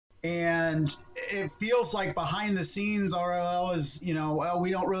And it feels like behind the scenes, RLL is, well, we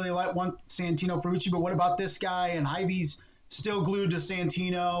don't really want Santino Ferrucci, but what about this guy? And HyVee's still glued to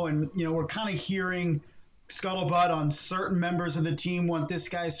Santino. And, we're kind of hearing scuttlebutt on certain members of the team want this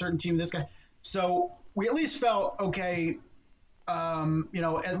guy, certain team, this guy. So we at least felt, okay,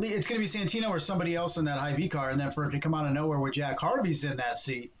 at least it's going to be Santino or somebody else in that HyVee car. And then for it to come out of nowhere where Jack Harvey's in that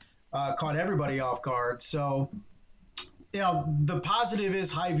seat, caught everybody off guard. So, the positive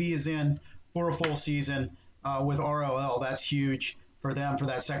is HyVee is in for a full season with RLL. That's huge for them for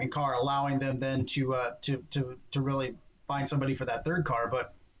that second car, allowing them then to really find somebody for that third car.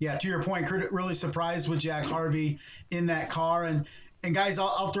 But yeah, to your point, really surprised with Jack Harvey in that car. And guys,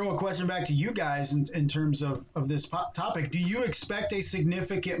 I'll throw a question back to you guys in terms of this topic. Do you expect a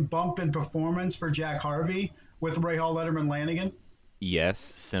significant bump in performance for Jack Harvey with Rahal, Letterman, Lanigan? Yes,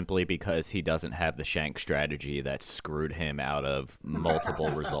 simply because he doesn't have the shank strategy that screwed him out of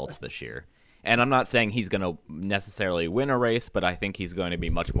multiple results this year. And I'm not saying he's going to necessarily win a race, but I think he's going to be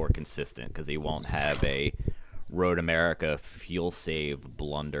much more consistent because he won't have a Road America fuel save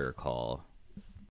blunder call.